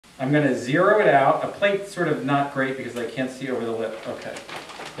I'm going to zero it out. A plate's sort of not great because I can't see over the lip. Okay,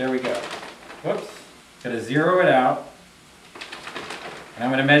 there we go. Whoops. Going to zero it out. And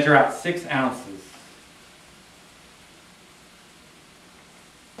I'm going to measure out 6 ounces.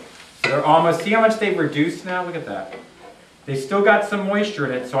 So they're almost, see how much they've reduced now? Look at that. They still got some moisture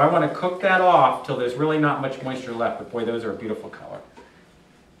in it, so I want to cook that off till there's really not much moisture left. But boy, those are a beautiful color.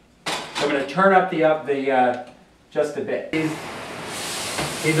 So I'm going to turn up the just a bit.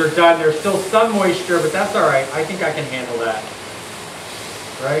 These are done. There's still some moisture, but that's all right. I think I can handle that.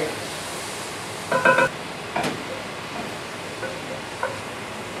 Right?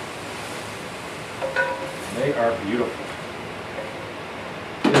 They are beautiful.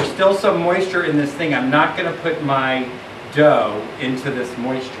 There's still some moisture in this thing. I'm not going to put my dough into this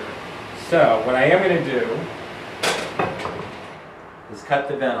moisture. So what I am going to do is cut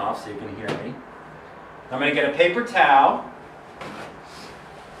the vent off so you can hear me. I'm going to get a paper towel.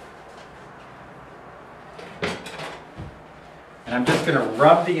 And I'm just going to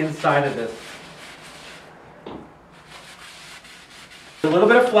rub the inside of this. A little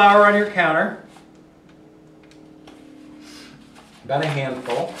bit of flour on your counter. About a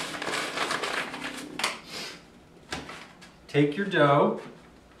handful. Take your dough.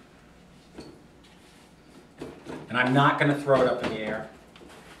 And I'm not going to throw it up in the air.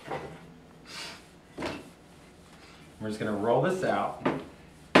 We're just going to roll this out.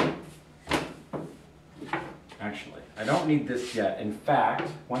 Actually, I don't need this yet. In fact,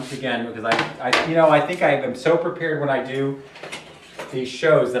 once again, because I think I am so prepared when I do these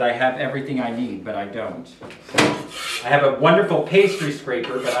shows that I have everything I need, but I don't. I have a wonderful pastry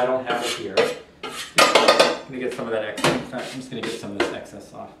scraper, but I don't have it here. I'm going to get some of that excess. In fact, I'm just going to get some of this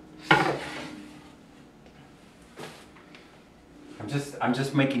excess off. I'm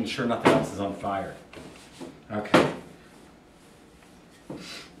just making sure nothing else is on fire. Okay.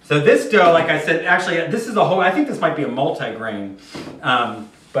 So this dough, like I said, actually this is a whole, I think this might be a multi-grain,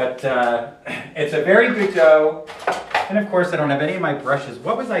 but it's a very good dough. And of course I don't have any of my brushes.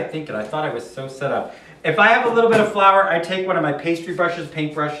 What was I thinking? I thought I was so set up. If I have a little bit of flour, I take one of my pastry brushes,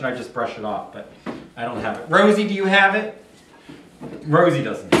 paintbrush, and I just brush it off, but I don't have it. Rosie, do you have it? Rosie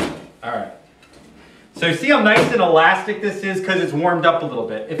doesn't have it. All right. So see how nice and elastic this is because it's warmed up a little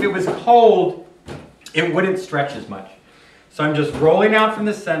bit. If it was cold, it wouldn't stretch as much. So I'm just rolling out from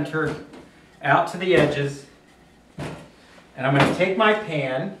the center, out to the edges, and I'm going to take my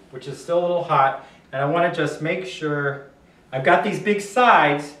pan, which is still a little hot, and I want to just make sure, I've got these big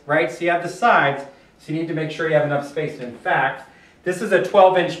sides, right? So you have the sides, so you need to make sure you have enough space. In fact, this is a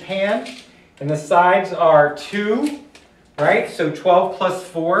 12-inch pan, and the sides are 2, right? So 12 plus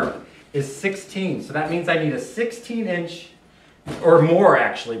 4 is 16. So that means I need a 16-inch, or more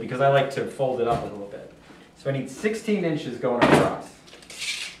actually, because I like to fold it up a little bit. So I need 16 inches going across.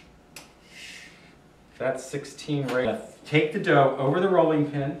 That's 16 right. I'm going to take the dough over the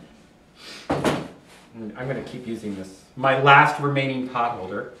rolling pin. And I'm going to keep using this, my last remaining pot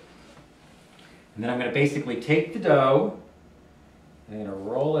holder. And then I'm going to basically take the dough and I'm going to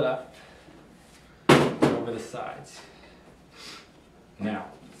roll it up over the sides. Now,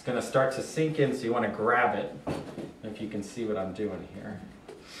 it's going to start to sink in, so you want to grab it, if you can see what I'm doing here.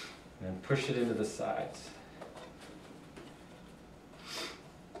 And then push it into the sides.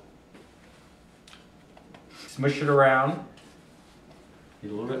 Smush it around.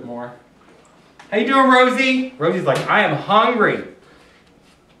 Need a little bit more. How you doing, Rosie? Rosie's like, I am hungry.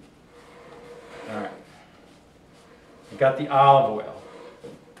 All right. We got the olive oil.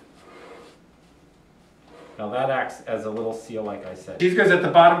 Now that acts as a little seal, like I said. Cheese goes at the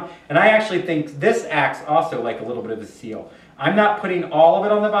bottom, and I actually think this acts also like a little bit of a seal. I'm not putting all of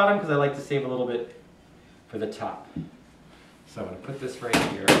it on the bottom because I like to save a little bit for the top. So I'm going to put this right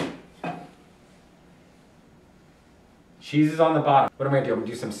here. Cheese is on the bottom. What am I going to do? I'm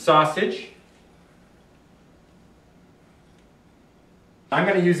going to do some sausage. I'm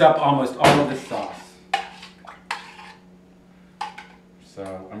going to use up almost all of this sauce.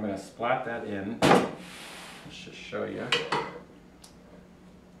 So I'm going to splat that in. Let's just show you.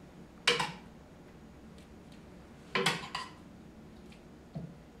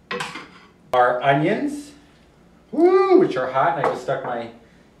 Our onions, woo, which are hot, and I just stuck my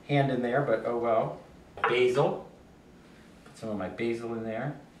hand in there, but oh well. Basil. Some of my basil in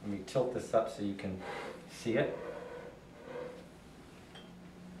there. Let me tilt this up so you can see it.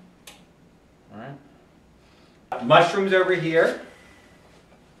 All right. Mushrooms over here.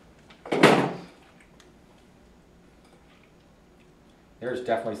 There's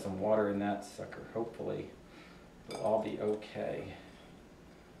definitely some water in that sucker. Hopefully it'll all be okay.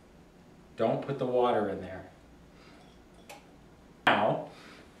 Don't put the water in there. Now,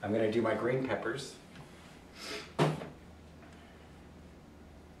 I'm going to do my green peppers.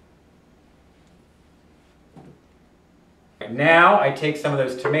 Now I take some of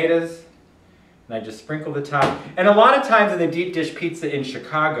those tomatoes and I just sprinkle the top. And a lot of times in the deep dish pizza in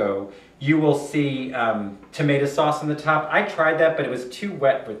Chicago, you will see tomato sauce on the top. I tried that, but it was too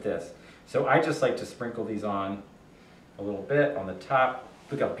wet with this. So I just like to sprinkle these on a little bit on the top.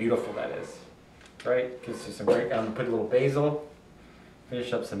 Look how beautiful that is, right? Gives you some great, I'm gonna put a little basil,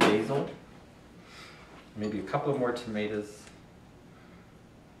 finish up some basil, maybe a couple of more tomatoes.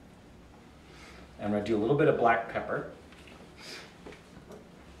 And I'm gonna do a little bit of black pepper.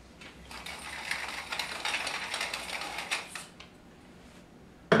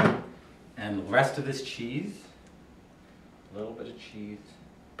 And the rest of this cheese, a little bit of cheese,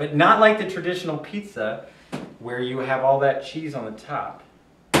 but not like the traditional pizza where you have all that cheese on the top.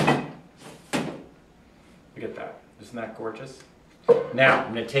 Look at that, isn't that gorgeous? Now,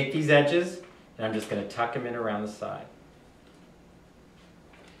 I'm gonna take these edges and I'm just gonna tuck them in around the side.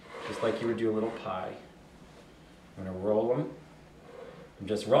 Just like you would do a little pie. I'm gonna roll them.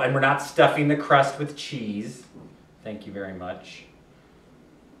 And we're not stuffing the crust with cheese. Thank you very much.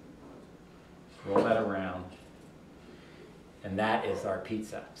 Roll that around. And that is our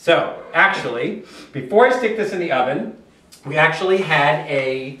pizza. So, actually, before I stick this in the oven, we actually had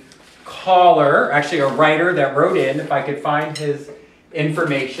a caller, actually a writer that wrote in, if I could find his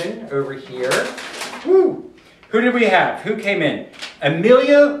information over here. Woo! Who did we have? Who came in?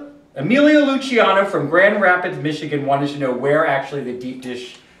 Amelia Luciano from Grand Rapids, Michigan wanted to know where actually the deep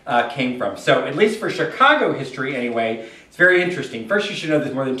dish came from. So, at least for Chicago history anyway, it's very interesting. First, you should know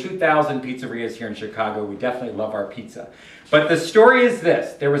there's more than 2,000 pizzerias here in Chicago. We definitely love our pizza. But the story is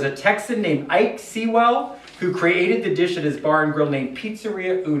this. There was a Texan named Ike Sewell who created the dish at his bar and grill named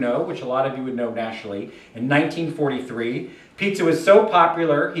Pizzeria Uno, which a lot of you would know nationally, in 1943. Pizza was so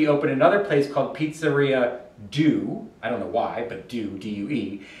popular, he opened another place called Pizzeria Due. I don't know why, but Due,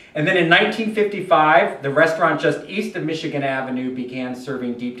 D-U-E. And then in 1955, the restaurant just east of Michigan Avenue began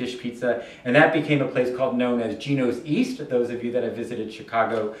serving deep dish pizza, and that became a place known as Gino's East. Those of you that have visited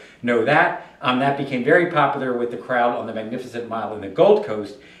Chicago know that. That became very popular with the crowd on the Magnificent Mile in the Gold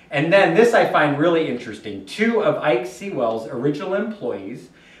Coast. And then this I find really interesting. Two of Ike Sewell's original employees,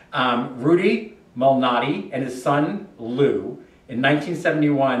 Rudy Malnati and his son Lou. In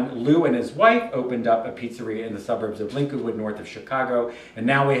 1971, Lou and his wife opened up a pizzeria in the suburbs of Lincolnwood, north of Chicago. And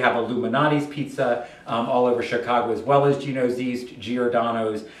now we have Illuminati's Pizza all over Chicago, as well as Gino's East,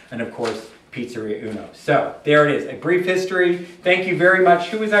 Giordano's, and of course, Pizzeria Uno. So there it is, a brief history. Thank you very much.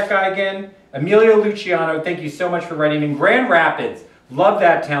 Who is that guy again? Emilio Luciano. Thank you so much for writing in. Grand Rapids. Love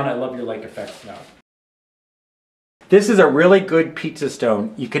that town. I love your lake effect snow. This is a really good pizza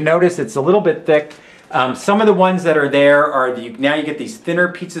stone. You can notice it's a little bit thick. Some of the ones that are there are, now you get these thinner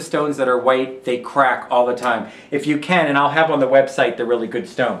pizza stones that are white. They crack all the time. If you can, and I'll have on the website the really good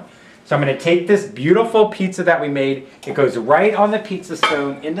stone. So I'm going to take this beautiful pizza that we made. It goes right on the pizza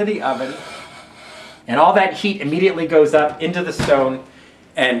stone into the oven. And all that heat immediately goes up into the stone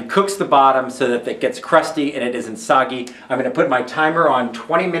and cooks the bottom so that it gets crusty and it isn't soggy. I'm going to put my timer on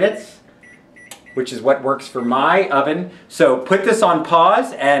 20 minutes, which is what works for my oven. So put this on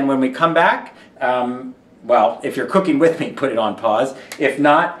pause, and when we come back, well, if you're cooking with me, put it on pause. If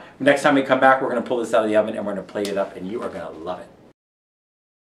not, next time we come back, we're going to pull this out of the oven and we're going to plate it up, and you are going to love it.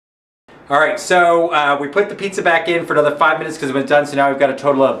 All right, so we put the pizza back in for another 5 minutes because it was done. So now we've got a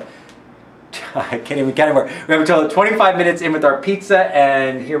total of, I can't even count anymore. We have a total of 25 minutes in with our pizza,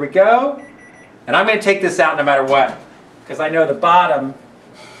 and here we go. And I'm going to take this out no matter what, because I know the bottom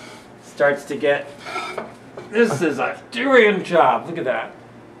starts to get, this is a durian job. Look at that.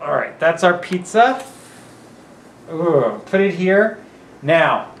 All right, that's our pizza. Ooh, put it here.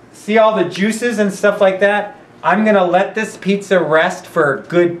 Now, see all the juices and stuff like that? I'm gonna let this pizza rest for a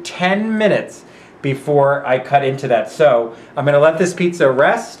good 10 minutes before I cut into that. So I'm gonna let this pizza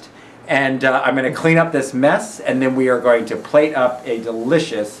rest, and I'm gonna clean up this mess, and then we are going to plate up a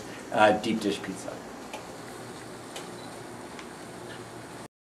delicious deep dish pizza.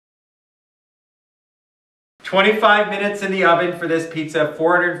 25 minutes in the oven for this pizza,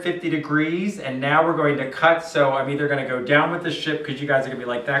 450 degrees, and now we're going to cut. So I'm either going to go down with the ship because you guys are going to be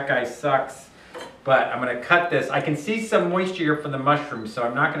like, that guy sucks, but I'm going to cut this. I can see some moisture here from the mushrooms, so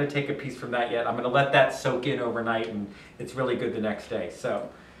I'm not going to take a piece from that yet. I'm going to let that soak in overnight, and it's really good the next day. So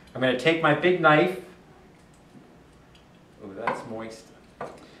I'm going to take my big knife. Oh, that's moist.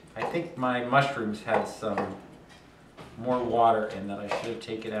 I think my mushrooms have some more water in that I should have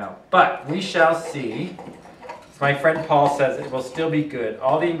taken out, but we shall see. My friend Paul says it will still be good.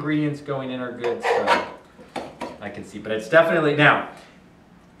 All the ingredients going in are good, so I can see. But it's definitely, now,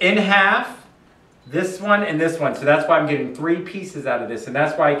 in half, this one and this one. So that's why I'm getting 3 pieces out of this. And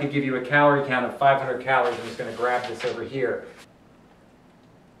that's why I could give you a calorie count of 500 calories. I'm just going to grab this over here.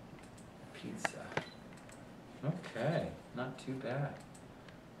 Pizza. Okay, not too bad.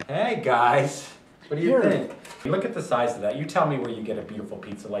 Hey guys, what do you think? Look at the size of that. You tell me where you get a beautiful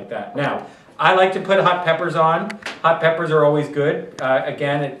pizza like that. Now, I like to put hot peppers on. Hot peppers are always good.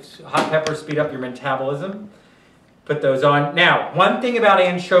 Again, hot peppers speed up your metabolism. Put those on. Now, one thing about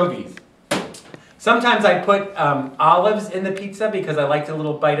anchovies. Sometimes I put olives in the pizza because I like a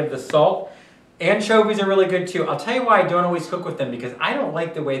little bite of the salt. Anchovies are really good too. I'll tell you why I don't always cook with them, because I don't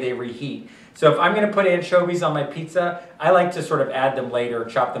like the way they reheat. So if I'm going to put anchovies on my pizza, I like to sort of add them later,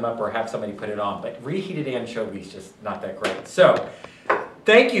 chop them up, or have somebody put it on. But reheated anchovies, just not that great. So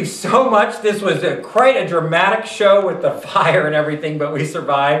thank you so much. This was quite a dramatic show with the fire and everything, but we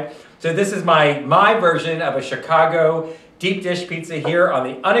survived. So this is my version of a Chicago deep dish pizza here on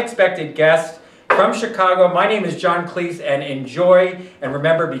The Unexpected Guest from Chicago. My name is John Clese, and enjoy. And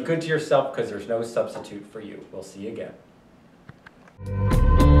remember, be good to yourself, because there's no substitute for you. We'll see you again.